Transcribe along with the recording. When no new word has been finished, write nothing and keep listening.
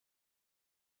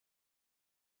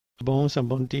bones and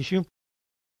bone tissue.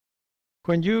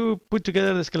 When you put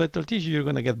together the skeletal tissue, you're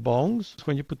going to get bones.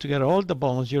 When you put together all the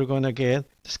bones, you're going to get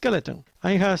the skeleton.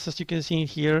 And it has, as you can see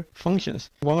here, functions.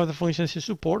 One of the functions is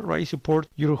support, right? Support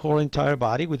your whole entire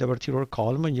body with the vertebral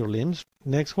column and your limbs.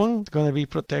 Next one is going to be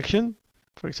protection.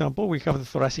 For example, we have the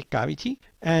thoracic cavity,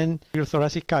 and your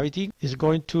thoracic cavity is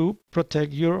going to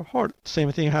protect your heart.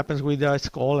 Same thing happens with the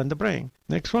skull and the brain.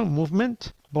 Next one,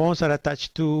 movement. Bones are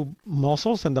attached to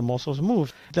muscles, and the muscles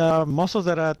move. The muscles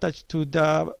that are attached to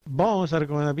the bones are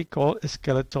going to be called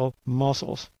skeletal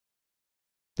muscles.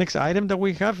 Next item that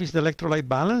we have is the electrolyte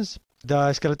balance.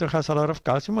 The skeleton has a lot of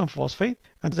calcium and phosphate,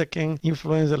 and that can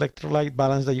influence the electrolyte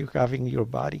balance that you have in your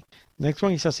body. Next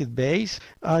one is acid-base.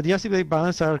 The acid-base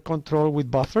balance are controlled with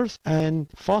buffers, and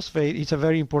phosphate is a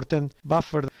very important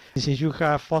buffer. Since you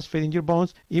have phosphate in your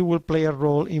bones, it will play a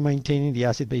role in maintaining the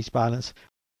acid-base balance.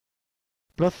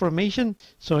 Blood formation.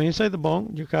 So inside the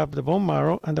bone, you have the bone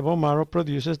marrow, and the bone marrow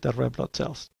produces the red blood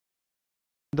cells.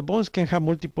 The bones can have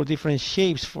multiple different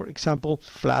shapes. For example,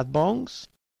 flat bones,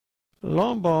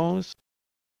 long bones,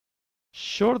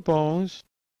 short bones,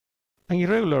 and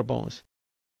irregular bones.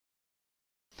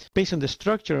 Based on the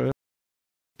structure,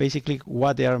 basically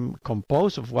what they are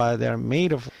composed of, what they are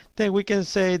made of, then we can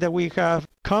say that we have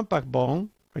compact bone,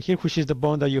 right here, which is the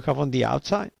bone that you have on the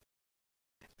outside.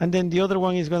 And then the other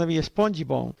one is going to be a spongy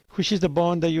bone, which is the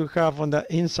bone that you have on the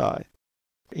inside.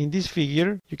 In this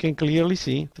figure, you can clearly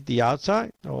see that the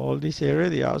outside, all this area,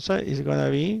 the outside is going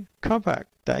to be compact.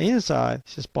 The inside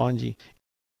is spongy.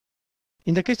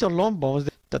 In the case of long bones,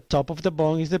 the top of the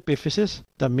bone is the epiphysis,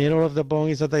 the middle of the bone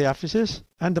is the diaphysis,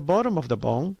 and the bottom of the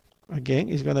bone, again,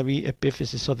 is going to be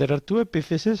epiphysis. So there are two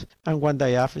epiphyses and one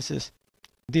diaphysis.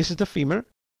 This is the femur.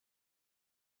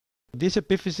 This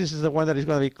epiphysis is the one that is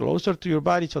going to be closer to your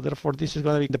body, so therefore this is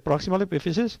going to be the proximal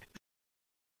epiphysis.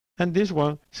 And this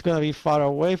one is going to be far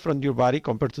away from your body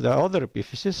compared to the other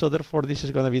epiphysis, so therefore this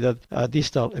is going to be the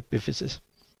distal epiphysis.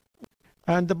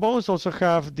 And the bones also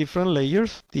have different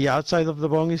layers. The outside of the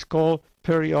bone is called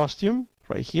periosteum,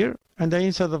 right here, and the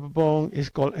inside of the bone is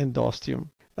called endosteum.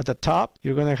 At the top,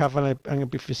 you're going to have an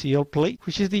epiphyseal plate,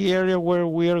 which is the area where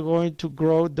we are going to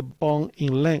grow the bone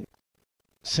in length.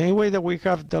 Same way that we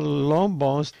have the long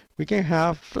bones, we can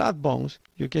have flat bones.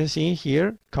 You can see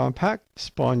here, compact,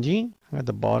 spongy, at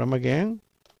the bottom again,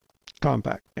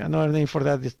 compact. Another name for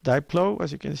that is diplo,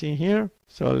 as you can see here.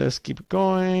 So let's keep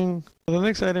going. The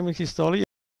next item is histology.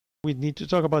 We need to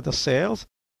talk about the cells.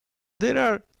 There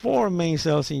are four main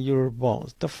cells in your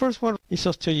bones. The first one is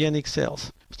osteogenic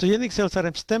cells. Osteogenic cells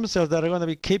are stem cells that are going to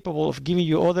be capable of giving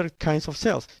you other kinds of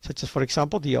cells, such as, for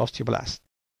example, the osteoblast.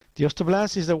 The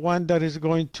osteoblast is the one that is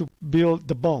going to build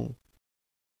the bone.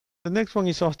 The next one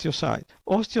is osteocyte.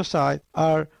 Osteocytes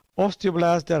are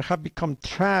osteoblasts that have become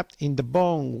trapped in the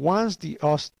bone once the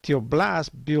osteoblast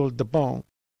build the bone.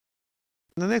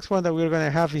 The next one that we're going to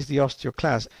have is the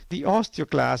osteoclast. The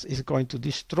osteoclast is going to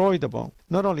destroy the bone.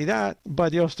 Not only that,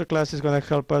 but the osteoclast is going to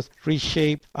help us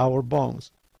reshape our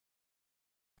bones.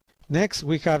 Next,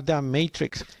 we have the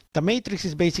matrix. The matrix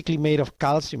is basically made of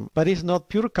calcium, but it's not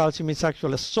pure calcium, it's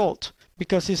actually a salt,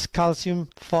 because it's calcium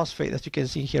phosphate, as you can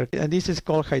see here. And this is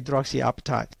called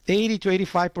hydroxyapatite. 80 to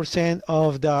 85%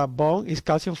 of the bone is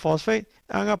calcium phosphate,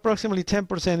 and approximately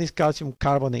 10% is calcium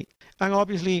carbonate. And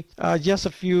obviously, just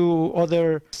a few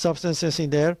other substances in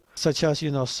there, such as,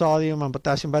 sodium and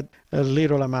potassium, but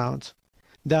little amounts.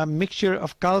 The mixture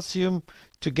of calcium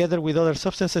together with other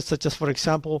substances, such as, for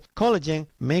example, collagen,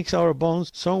 makes our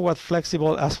bones somewhat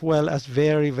flexible as well as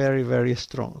very, very, very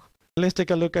strong. Let's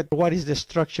take a look at what is the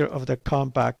structure of the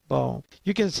compact bone.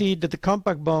 You can see that the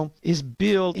compact bone is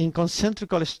built in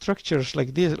concentrical structures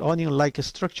like this, onion-like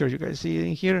structure. You guys see it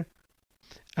in here?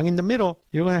 And in the middle,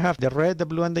 you're going to have the red, the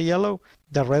blue, and the yellow.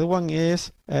 The red one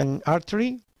is an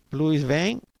artery, blue is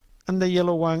vein, and the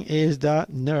yellow one is the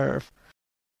nerve.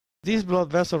 This blood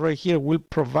vessel right here will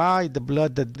provide the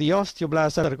blood that the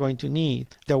osteoblasts are going to need.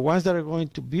 The ones that are going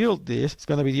to build this is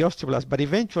going to be the osteoblasts, but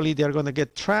eventually they are going to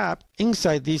get trapped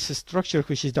inside this structure,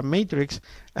 which is the matrix,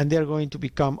 and they're going to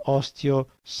become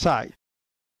osteocytes.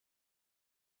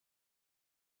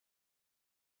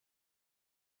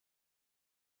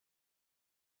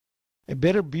 A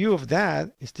better view of that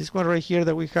is this one right here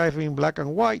that we have in black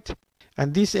and white,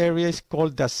 and this area is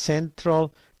called the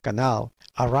central canal.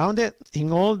 Around it,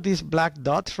 in all these black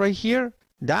dots right here,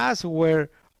 that's where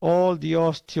all the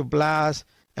osteoblasts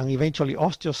and eventually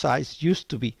osteocytes used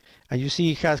to be. And you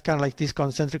see it has kind of like this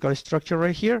concentric structure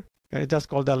right here. And that's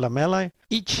called the lamellae.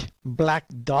 Each black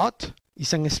dot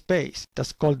is in a space.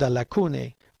 That's called the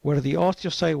lacunae. Where the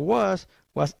osteocyte was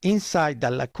inside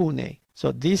the lacunae.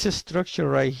 So this structure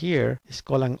right here is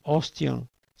called an osteon.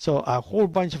 So a whole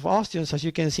bunch of osteons, as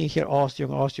you can see here,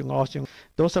 osteon.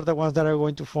 Those are the ones that are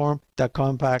going to form the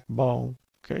compact bone.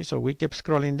 Okay, so we keep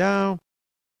scrolling down.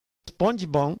 Spongy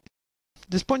bone.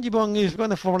 The spongy bone is going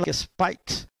to form like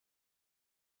spikes.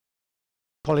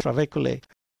 Call it trabeculae.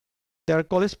 They are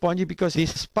called spongy because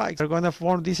these spikes are going to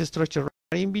form this structure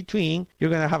right in between.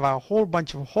 You're going to have a whole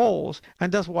bunch of holes,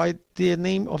 and that's why the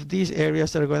name of these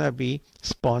areas are going to be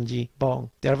spongy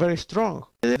bone. They are very strong.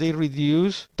 They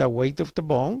reduce the weight of the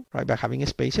bone, right, by having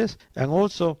spaces, and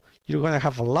also you're going to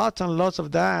have lots and lots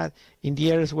of that in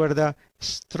the areas where the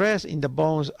stress in the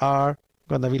bones are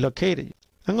going to be located.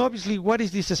 And obviously, what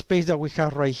is this space that we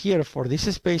have right here? For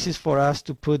this space is for us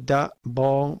to put the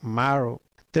bone marrow.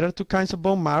 There are two kinds of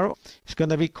bone marrow. It's going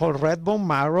to be called red bone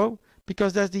marrow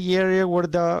because that's the area where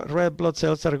the red blood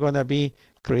cells are going to be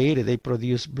created. They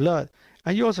produce blood.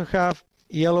 And you also have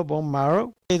yellow bone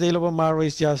marrow. The yellow bone marrow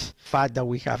is just fat that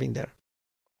we have in there.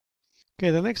 Okay,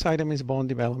 the next item is bone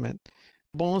development.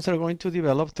 Bones are going to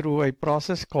develop through a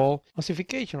process called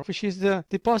ossification, which is the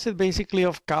deposit basically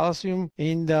of calcium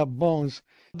in the bones.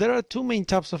 There are two main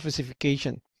types of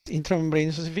ossification,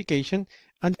 intramembranous ossification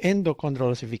and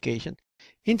endochondral ossification.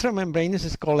 Intramembranous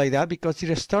is called like that because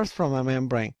it starts from a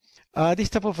membrane. This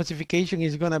type of ossification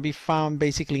is going to be found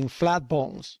basically in flat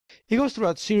bones. It goes through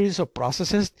a series of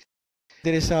processes.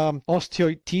 There is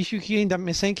osteoid tissue here in the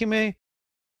mesenchyme.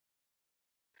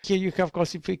 Here you have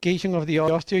calcification of the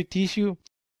osteoid tissue,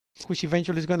 which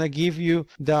eventually is going to give you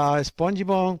the spongy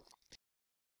bone.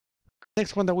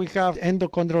 Next one that we have,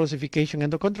 endochondral ossification.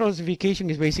 Endochondral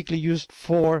ossification is basically used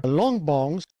for long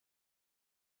bones.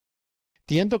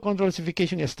 The endochondral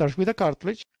ossification starts with a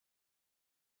cartilage.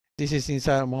 This is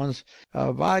inside one's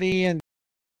body, and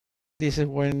this is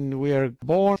when we are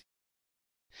born.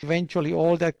 Eventually,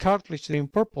 all that cartilage in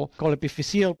purple, called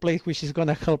epiphyseal plate, which is going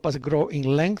to help us grow in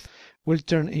length, will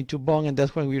turn into bone, and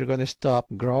that's when we're going to stop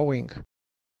growing.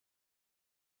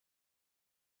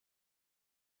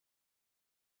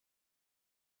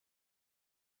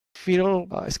 Fetal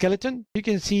skeleton, you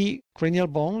can see cranial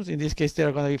bones. In this case, they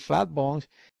are going to be flat bones.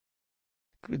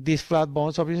 These flat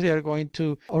bones obviously are going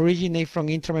to originate from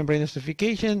intramembranous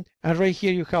ossification, and right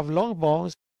here you have long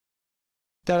bones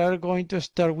that are going to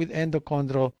start with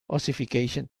endochondral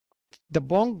ossification. The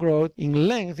bone growth in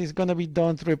length is going to be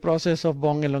done through a process of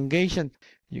bone elongation.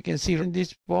 You can see in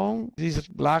this bone, this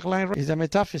black line is the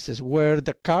metaphysis where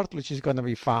the cartilage is going to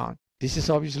be found. This is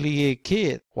obviously a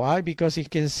kid. Why? Because you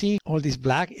can see all these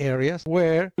black areas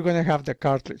where you're going to have the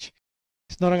cartilage.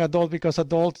 It's not an adult because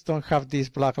adults don't have these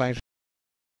black lines.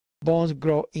 Bones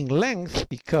grow in length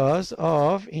because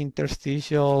of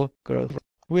interstitial growth.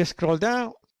 We scroll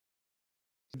down.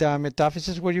 The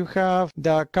metaphysis where you have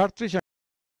the cartilage.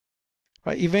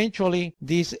 Eventually,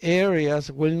 these areas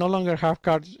will no longer have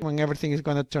cartilage when everything is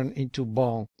going to turn into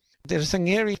bone. There's an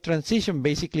area of transition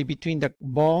basically between the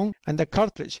bone and the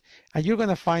cartilage. And you're going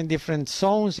to find different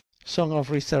zones, some of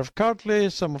reserved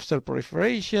cartilage, some of cell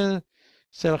proliferation,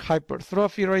 cell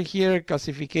hypertrophy right here,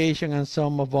 calcification, and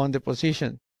some of bone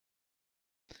deposition.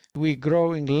 We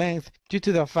grow in length due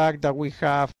to the fact that we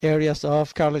have areas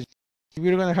of cartilage.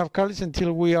 We're going to have cartilage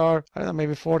until we are, I don't know,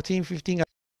 maybe 14, 15.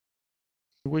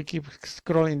 We keep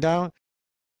scrolling down.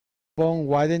 Bone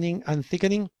widening and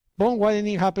thickening. Bone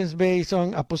widening happens based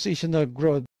on a positional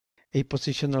growth. A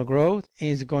positional growth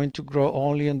is going to grow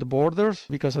only on the borders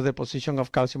because of the position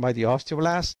of calcium by the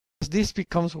osteoblast. As this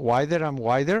becomes wider and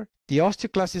wider, the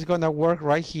osteoclast is going to work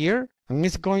right here, and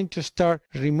it's going to start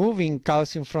removing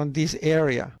calcium from this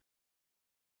area.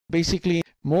 Basically,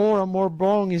 more and more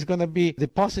bone is going to be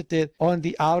deposited on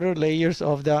the outer layers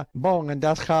of the bone, and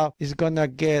that's how it's going to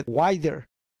get wider.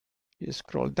 You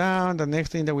scroll down. The next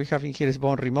thing that we have in here is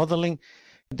bone remodeling.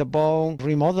 The bone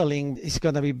remodeling is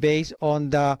going to be based on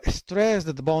the stress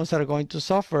that the bones are going to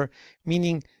suffer,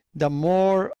 meaning the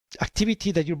more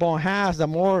activity that your bone has, the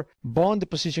more bone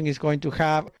deposition is going to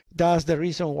have. That's the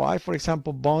reason why, for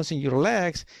example, bones in your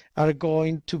legs are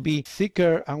going to be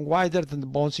thicker and wider than the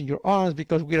bones in your arms,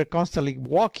 because we are constantly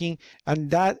walking, and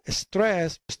that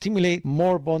stress stimulates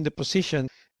more bone deposition.